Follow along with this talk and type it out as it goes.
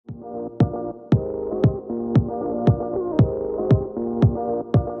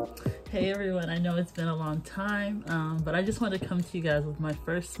it's been a long time, but I just wanted to come to you guys with my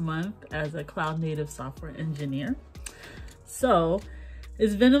first month as a cloud native software engineer. So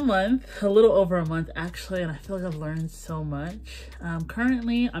it's been a month, a little over a month actually, and I feel like I've learned so much.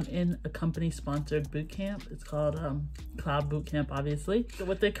 Currently, I'm in a company-sponsored bootcamp. It's called Cloud Bootcamp, obviously. So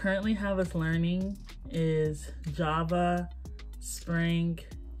what they currently have us learning is Java, Spring,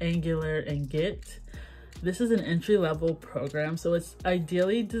 Angular, and Git. This is an entry-level program, so it's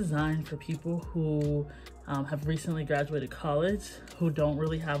ideally designed for people who have recently graduated college, who don't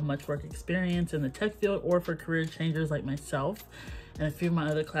really have much work experience in the tech field, or for career changers like myself and a few of my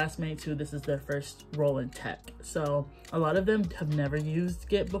other classmates who this is their first role in tech. So a lot of them have never used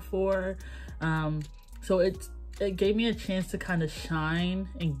Git before. So it gave me a chance to kind of shine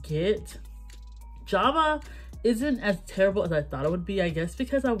in Git. Java isn't as terrible as I thought it would be, I guess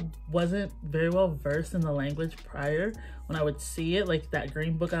because I wasn't very well versed in the language prior. When I would see it, like that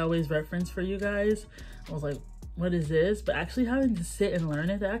green book I always reference for you guys, I was like, what is this? But actually having to sit and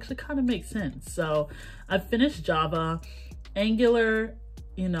learn it, that actually kind of makes sense. So I finished Java. Angular,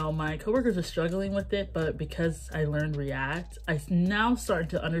 you know, my coworkers are struggling with it, but because I learned React, I now start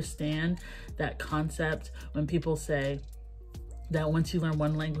to understand that concept when people say that once you learn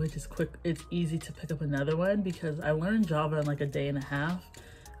one language, it's easy to pick up another one, because I learned Java in like a day and a half,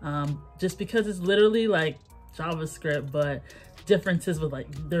 just because it's literally like JavaScript, but differences with like,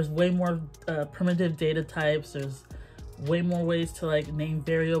 there's way more primitive data types, there's way more ways to like name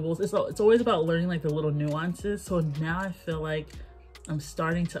variables. It's always about learning like the little nuances. So now I feel like I'm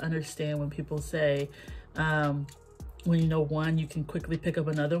starting to understand when people say, when you know one, you can quickly pick up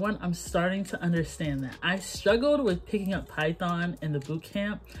another one. I'm starting to understand that. I struggled with picking up Python in the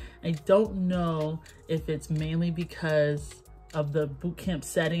bootcamp. I don't know if it's mainly because of the bootcamp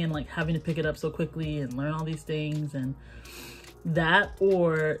setting and like having to pick it up so quickly and learn all these things and that,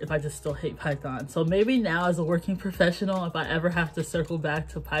 or if I just still hate Python. So maybe now as a working professional, if I ever have to circle back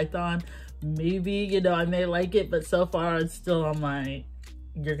to Python, maybe, you know, I may like it, but so far it's still on my,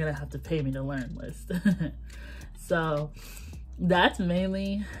 you're gonna have to pay me to learn list. So that's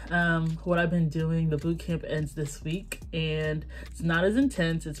mainly what I've been doing. The bootcamp ends this week and it's not as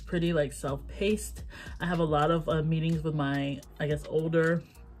intense. It's pretty like self-paced. I have a lot of meetings with my, I guess, older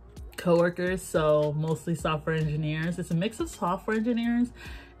coworkers, so mostly software engineers. It's a mix of software engineers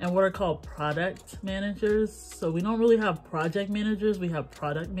and what are called product managers. So we don't really have project managers, we have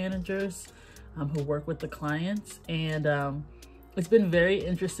product managers who work with the clients. And it's been very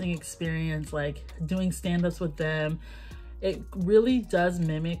interesting experience, like doing stand-ups with them. It really does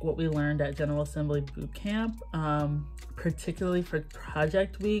mimic what we learned at General Assembly Bootcamp, particularly for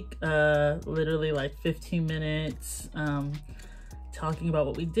project week, literally like 15 minutes, talking about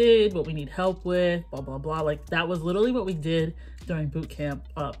what we did, what we need help with, blah, blah, blah. Like that was literally what we did during bootcamp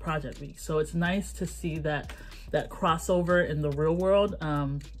project week. So it's nice to see that crossover in the real world.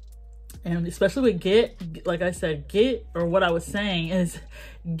 And especially with Git, like I said, Git, or what I was saying is,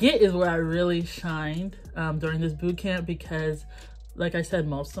 Git is where I really shined during this bootcamp, because like I said,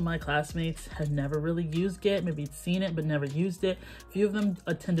 most of my classmates had never really used Git, maybe seen it, but never used it. A few of them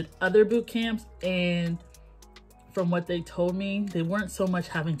attended other boot camps, and from what they told me, they weren't so much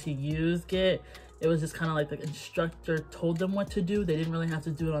having to use Git. It was just kind of like the instructor told them what to do. They didn't really have to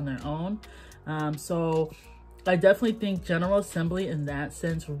do it on their own. So I definitely think General Assembly in that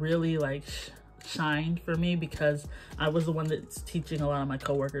sense really like shined for me, because I was the one that's teaching a lot of my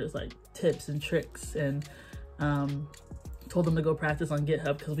coworkers like tips and tricks, and told them to go practice on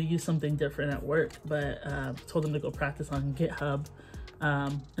GitHub because we use something different at work, but told them to go practice on GitHub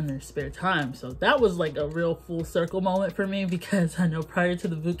in their spare time. So that was like a real full circle moment for me, because I know prior to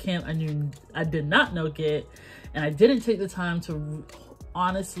the bootcamp, I did not know Git, and I didn't take the time to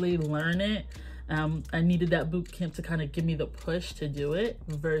honestly learn it. I needed that boot camp to kind of give me the push to do it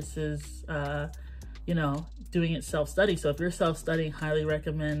versus, you know, doing it self-study. So if you're self-studying, highly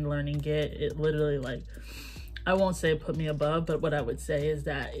recommend learning Git. It literally, like, I won't say it put me above, but what I would say is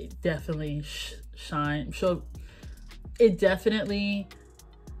that it definitely it definitely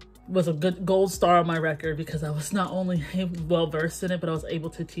was a good gold star on my record, because I was not only well versed in it, but I was able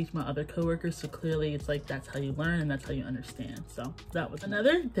to teach my other coworkers. So clearly it's like, that's how you learn and that's how you understand. So that was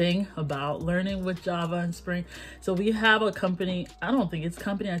another thing about learning with Java and Spring. So we have a company, I don't think it's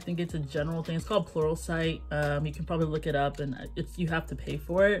company, I think it's a general thing. It's called Pluralsight. You can probably look it up, and you have to pay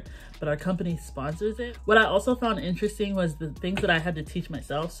for it, but our company sponsors it. What I also found interesting was the things that I had to teach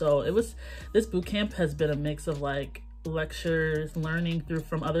myself. So this bootcamp has been a mix of like lectures, learning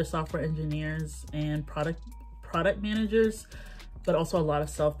from other software engineers and product managers, but also a lot of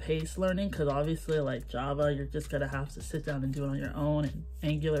self-paced learning, because obviously like Java, you're just gonna have to sit down and do it on your own, and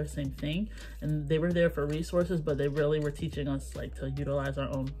Angular, same thing. And they were there for resources, but they really were teaching us like to utilize our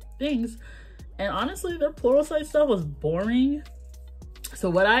own things. And honestly, their Pluralsight stuff was boring. So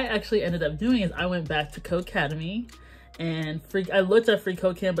what I actually ended up doing is I went back to Codecademy and I looked at Free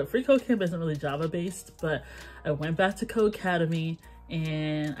Code Camp, but Free Code Camp isn't really Java based, but I went back to Codecademy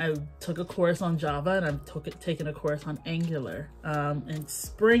and I took a course on Java, and I'm taking a course on Angular. In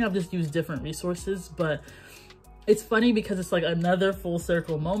spring, I've just used different resources, but it's funny because it's like another full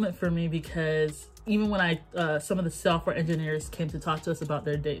circle moment for me, because even when some of the software engineers came to talk to us about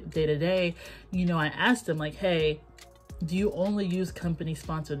their day-to-day, you know, I asked them like, hey, do you only use company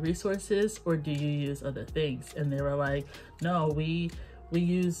sponsored resources or do you use other things? And they were like, no, we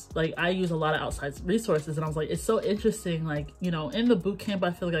use, like, I use a lot of outside resources. And I was like, it's so interesting. Like, you know, in the boot camp,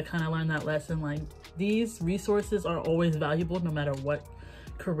 I feel like I kind of learned that lesson. Like, these resources are always valuable no matter what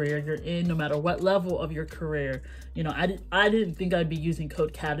career you're in, no matter what level of your career. You know, I didn't think I'd be using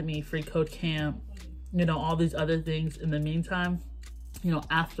Codecademy, Free Code Camp, you know, all these other things in the meantime, you know,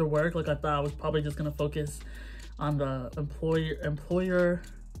 after work. Like, I thought I was probably just gonna focus on the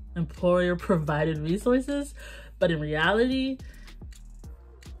employer provided resources, but in reality,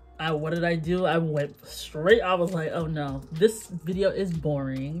 what did I do? I went straight, I was like, oh no, this video is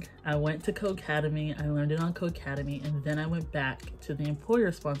boring. I went to Codecademy, I learned it on Codecademy, and then I went back to the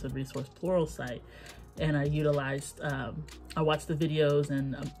employer sponsored resource, Pluralsight, and I utilized, I watched the videos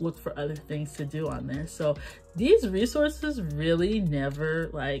and looked for other things to do on there. So these resources really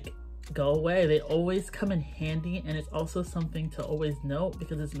never like go away. They always come in handy, and it's also something to always note,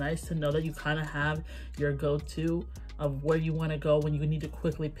 because it's nice to know that you kind of have your go-to of where you want to go when you need to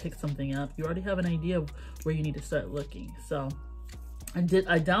quickly pick something up. You already have an idea of where you need to start looking. So I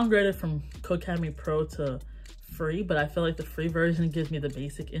downgraded from Codecademy Pro to free, but I feel like the free version gives me the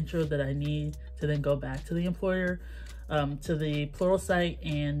basic intro that I need to then go back to the employer, to the Pluralsight,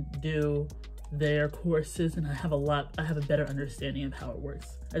 and do their courses, and I have a better understanding of how it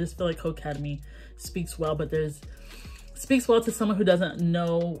works. I just feel like Codecademy speaks well, but speaks well to someone who doesn't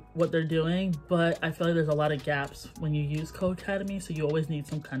know what they're doing, but I feel like there's a lot of gaps when you use Codecademy, so you always need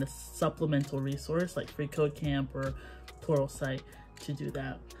some kind of supplemental resource like Free Code Camp or Pluralsight to do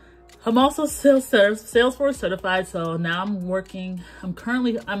that. I'm also Salesforce certified, so now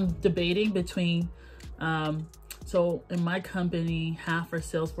I'm debating between, so in my company, half are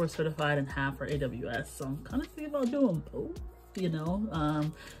Salesforce certified and half are AWS, so I'm kind of thinking about doing both. You know,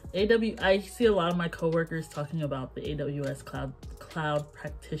 I see a lot of my coworkers talking about the AWS cloud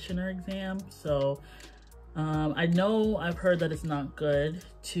practitioner exam. So I know I've heard that it's not good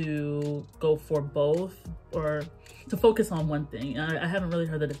to go for both, or to focus on one thing. I haven't really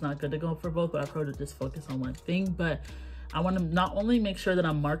heard that it's not good to go for both, but I've heard to just focus on one thing. But I want to not only make sure that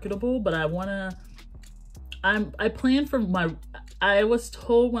I'm marketable, but I plan for I was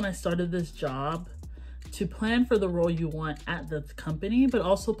told when I started this job to plan for the role you want at the company, but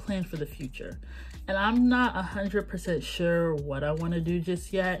also plan for the future. And I'm not 100% sure what I want to do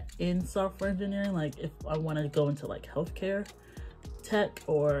just yet in software engineering, like if I want to go into like healthcare tech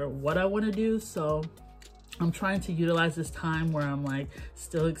or what I want to do. So I'm trying to utilize this time where I'm like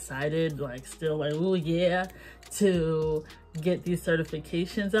still excited, like still like, oh yeah, to get these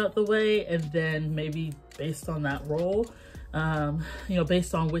certifications out the way, and then maybe based on that role, you know,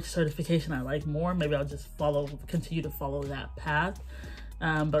 based on which certification I like more, maybe I'll just continue to follow that path.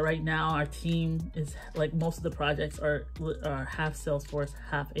 But right now our team is like, most of the projects are half Salesforce,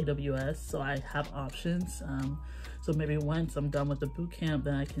 half AWS, so I have options. So maybe once I'm done with the boot camp,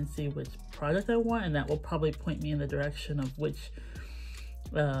 then I can see which project I want, and that will probably point me in the direction of which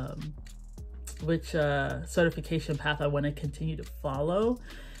certification path I want to continue to follow.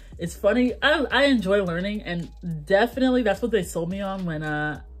 It's funny, I enjoy learning, and definitely that's what they sold me on when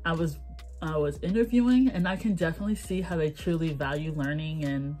I was interviewing, and I can definitely see how they truly value learning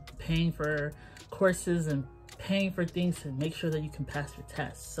and paying for courses and paying for things to make sure that you can pass your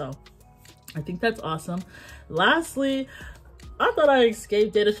tests. So I think that's awesome. Lastly, I thought I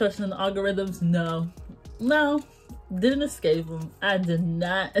escaped data structures and algorithms. No, didn't escape them. I did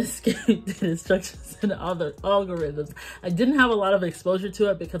not escape data structures and other algorithms. I didn't have a lot of exposure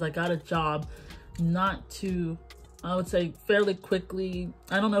to it because I got a job I would say fairly quickly.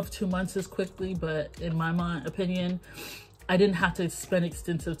 I don't know if 2 months is quickly, but in my opinion, I didn't have to spend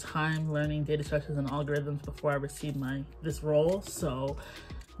extensive time learning data structures and algorithms before I received this role. So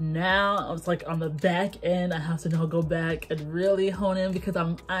now I was like on the back end, I have to now go back and really hone in, because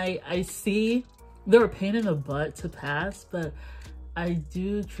I see they're a pain in the butt to pass, but I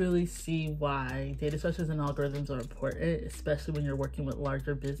do truly see why data structures and algorithms are important, especially when you're working with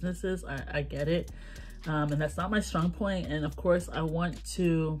larger businesses. I get it. And that's not my strong point. And of course, I want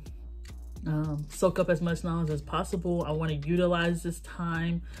to soak up as much knowledge as possible. I want to utilize this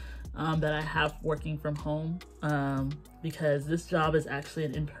time that I have working from home, because this job is actually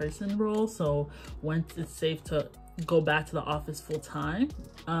an in-person role. So once it's safe to go back to the office full time,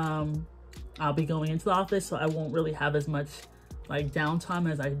 I'll be going into the office, so I won't really have as much like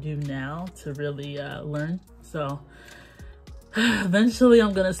downtime as I do now to really learn. So eventually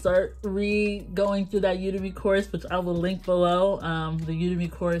I'm gonna start going through that Udemy course, which I will link below. The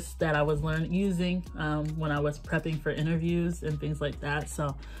Udemy course that I was using when I was prepping for interviews and things like that.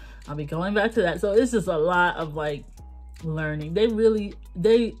 So I'll be going back to that. So it's just a lot of like learning. The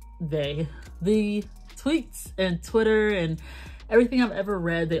tweets and Twitter and everything I've ever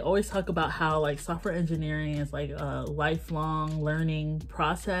read, they always talk about how like software engineering is like a lifelong learning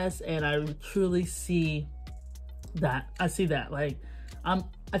process. And I truly see that. I see that. Like, I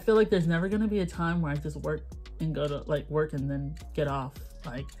feel like there's never going to be a time where I just work and go to like work and then get off.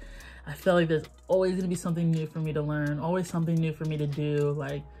 Like, I feel like there's always going to be something new for me to learn, always something new for me to do.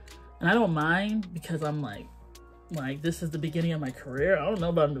 Like, and I don't mind, because I'm like this is the beginning of my career. I don't know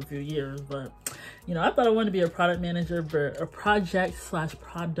about in a few years, but you know, I thought I wanted to be a product manager, but a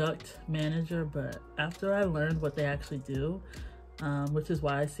project/product manager. But after I learned what they actually do, which is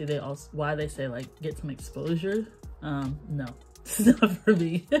why I see why they say like get some exposure. No, it's not for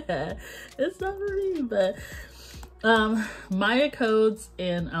me. It's not for me. But Maya Codes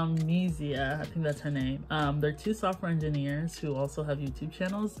and Amnesia, I think that's her name. They're two software engineers who also have YouTube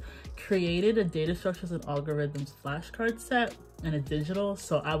channels, created a data structures and algorithms flashcard set and a digital.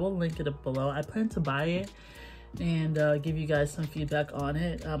 So I will link it below. I plan to buy it and give you guys some feedback on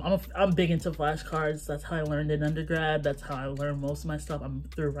it. I'm big into flashcards. That's how I learned in undergrad. That's how I learned most of my stuff. I'm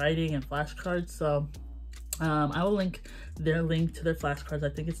through writing and flashcards. So I will link their link to their flashcards. I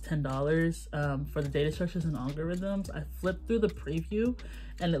think it's $10 for the data structures and algorithms. I flipped through the preview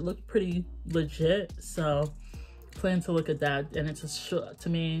and it looked pretty legit. So plan to look at that. And it's to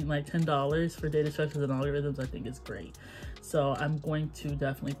me like $10 for data structures and algorithms. I think is great. So I'm going to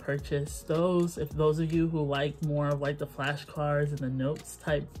definitely purchase those. If those of you who like more of like the flashcards and the notes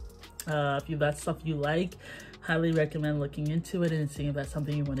type, if that's stuff you like, highly recommend looking into it and seeing if that's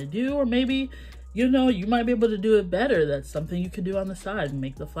something you want to do. Or maybe, you know, you might be able to do it better. That's something you could do on the side and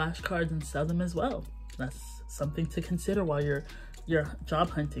make the flashcards and sell them as well. That's something to consider while you're job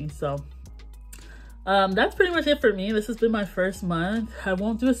hunting. So that's pretty much it for me. This has been my first month. I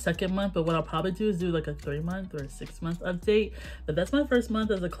won't do a second month, but what I'll probably do is do like a 3-month or a 6-month update. But that's my first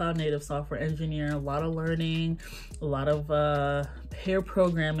month as a cloud native software engineer. A lot of learning, a lot of pair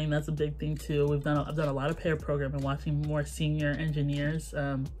programming. That's a big thing too. I've done a lot of pair programming, watching more senior engineers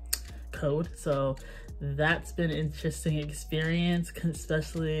code. So that's been an interesting experience,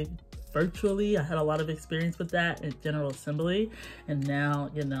 especially virtually. I had a lot of experience with that in General Assembly, and now,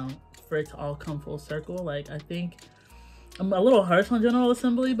 you know, for it to all come full circle, like, I think I'm a little harsh on General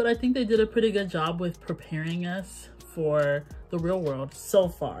Assembly, but I think they did a pretty good job with preparing us for the real world so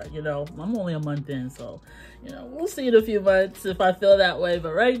far. You know, I'm only a month in, so, you know, we'll see in a few months if I feel that way,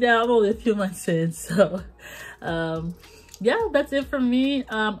 but right now I'm only a few months in. So yeah, that's it from me.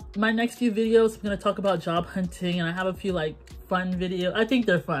 My next few videos, I'm gonna talk about job hunting, and I have a few like fun videos. I think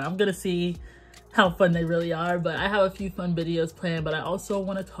they're fun. I'm gonna see how fun they really are, but I have a few fun videos planned. But I also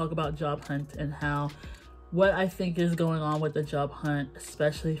want to talk about job hunt and what I think is going on with the job hunt,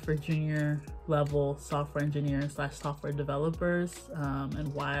 especially for junior level software engineers / software developers,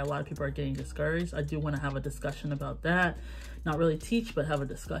 and why a lot of people are getting discouraged. I do want to have a discussion about that. Not really teach, but have a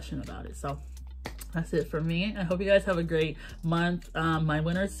discussion about it. So that's it for me. I hope you guys have a great month. My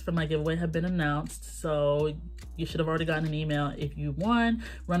winners for my giveaway have been announced, so you should have already gotten an email if you won.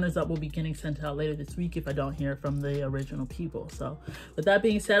 Runners up will be getting sent out later this week if I don't hear from the original people. So with that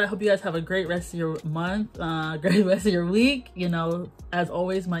being said, I hope you guys have a great rest of your month, great rest of your week. You know, as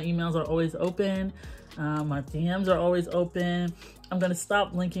always, my emails are always open. My DMs are always open. I'm gonna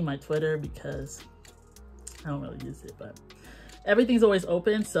stop linking my Twitter because I don't really use it, but everything's always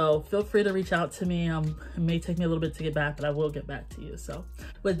open, so feel free to reach out to me. It may take me a little bit to get back, but I will get back to you. So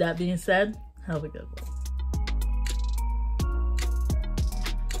with that being said, have a good one.